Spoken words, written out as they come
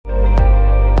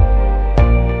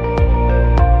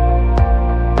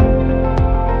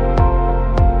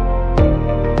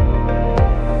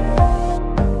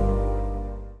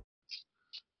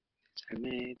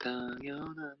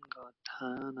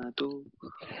하나도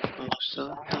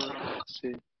없었던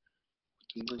것을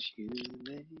모든 것이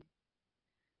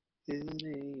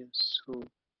은혜였어.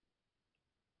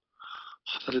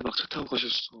 다들 막차 타고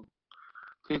가셨어.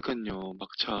 그러니까요,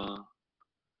 막차.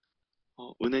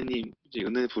 은혜님, 이제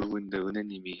은혜 부르고 있는데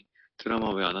은혜님이 드라마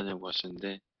왜 안 하냐고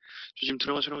하시는데 저 지금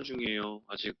드라마 촬영 중이에요.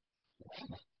 아직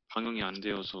방영이 안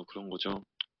되어서 그런 거죠.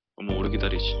 너무 오래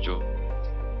기다리시죠.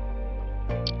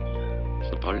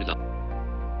 그래서 빨리 나.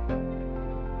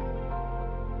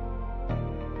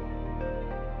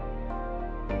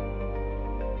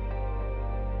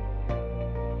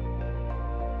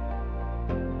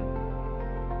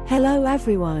 Hello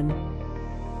everyone.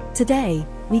 Today,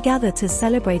 we gather to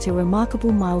celebrate a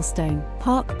remarkable milestone,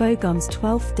 Park Bo-gum's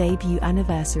 12th debut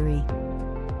anniversary.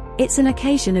 It's an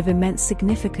occasion of immense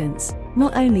significance,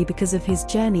 not only because of his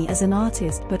journey as an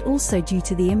artist but also due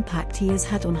to the impact he has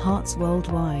had on hearts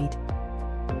worldwide.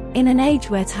 In an age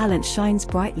where talent shines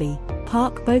brightly,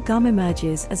 Park Bo-gum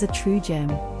emerges as a true gem.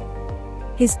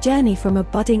 His journey from a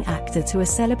budding actor to a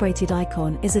celebrated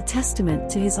icon is a testament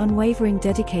to his unwavering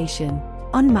dedication,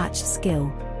 unmatched skill,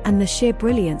 and the sheer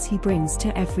brilliance he brings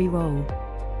to every role.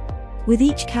 With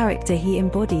each character he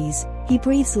embodies, he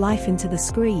breathes life into the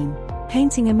screen,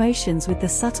 painting emotions with the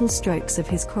subtle strokes of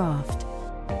his craft.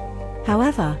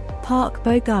 However, Park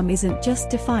Bo-gum isn't just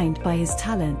defined by his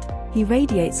talent, he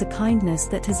radiates a kindness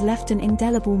that has left an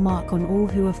indelible mark on all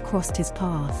who have crossed his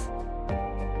path.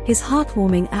 His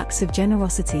heartwarming acts of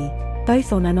generosity,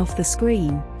 both on and off the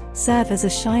screen, serve as a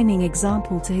shining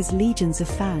example to his legions of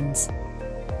fans.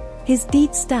 His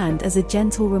deeds stand as a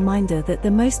gentle reminder that the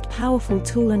most powerful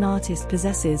tool an artist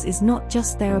possesses is not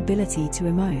just their ability to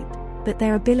emote, but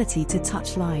their ability to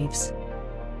touch lives.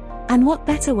 And what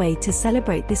better way to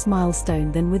celebrate this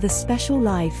milestone than with a special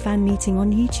live fan meeting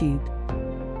on YouTube?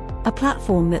 A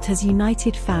platform that has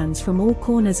united fans from all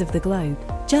corners of the globe,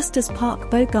 just as Park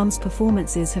Bo-gum's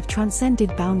performances have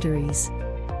transcended boundaries.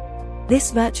 This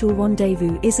virtual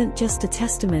rendezvous isn't just a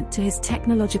testament to his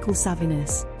technological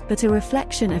savviness, but a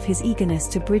reflection of his eagerness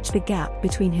to bridge the gap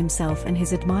between himself and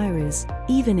his admirers,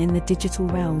 even in the digital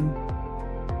realm.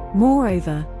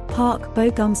 Moreover, Park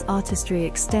Bo-gum's artistry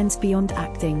extends beyond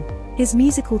acting. His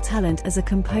musical talent as a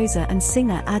composer and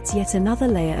singer adds yet another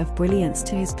layer of brilliance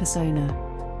to his persona.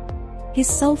 His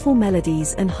soulful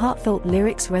melodies and heartfelt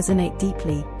lyrics resonate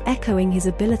deeply, echoing his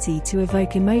ability to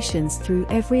evoke emotions through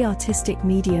every artistic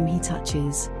medium he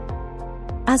touches.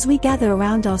 As we gather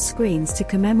around our screens to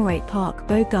commemorate Park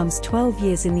Bo-gum's 12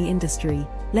 years in the industry,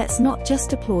 let's not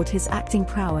just applaud his acting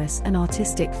prowess and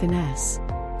artistic finesse.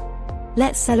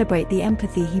 Let's celebrate the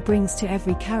empathy he brings to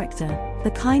every character,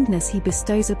 the kindness he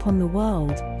bestows upon the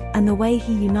world, and the way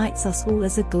he unites us all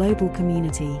as a global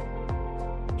community.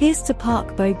 Here's to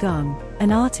Park Bo-gum,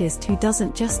 an artist who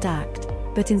doesn't just act,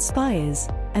 but inspires,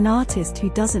 an artist who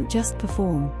doesn't just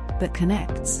perform, but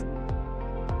connects.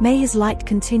 May his light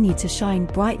continue to shine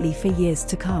brightly for years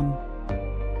to come.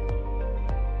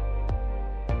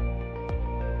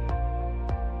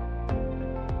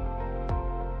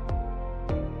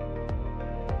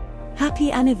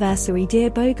 Happy anniversary, dear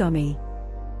Bo-gummy.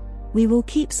 We will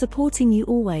keep supporting you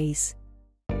always.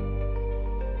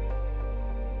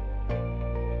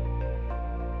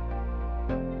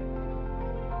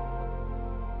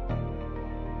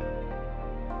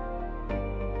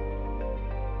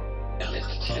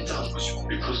 리포스트 하지 마시고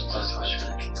리포스트 하지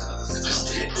마시고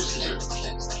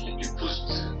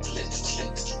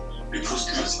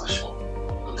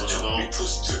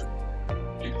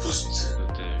리포스트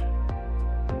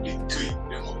리트윗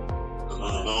이런 거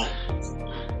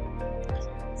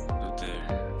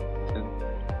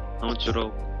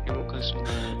아무쪼록 행복한 순간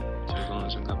즐거운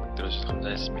순간 만들어주셔서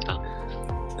감사했습니다.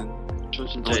 저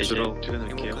진짜 이제 퇴근할게요.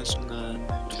 행복한 순간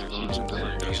즐거운 순간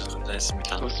만들어주셔서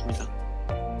감사했습니다. 고맙습니다.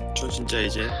 저 진짜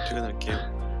이제 퇴근할게요.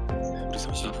 우리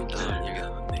 30분 동안 얘기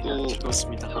나눴네. 또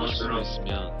그렇습니다. 하고 싶은 거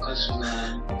있으면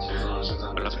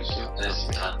연락할게요.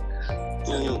 감사합니다.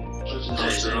 또 진짜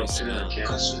이제 있으면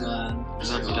감사합니다.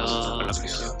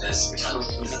 연락할게요.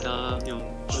 그렇습니다. 안녕.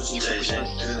 저 진짜 이제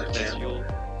퇴근할게요.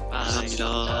 감사합니다.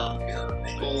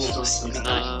 또 그렇습니다.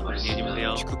 안녕히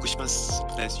주무세요. 듣고 싶었어.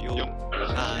 안녕하세요.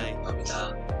 감사합니다.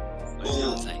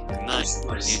 굿나잇.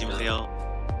 안녕히 주무세요.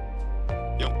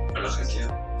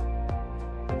 연락할게요.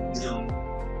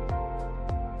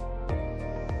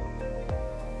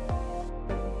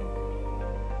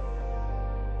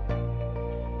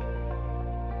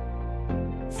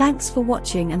 Thanks for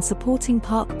watching and supporting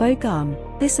Park Bo-gum,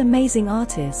 this amazing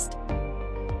artist.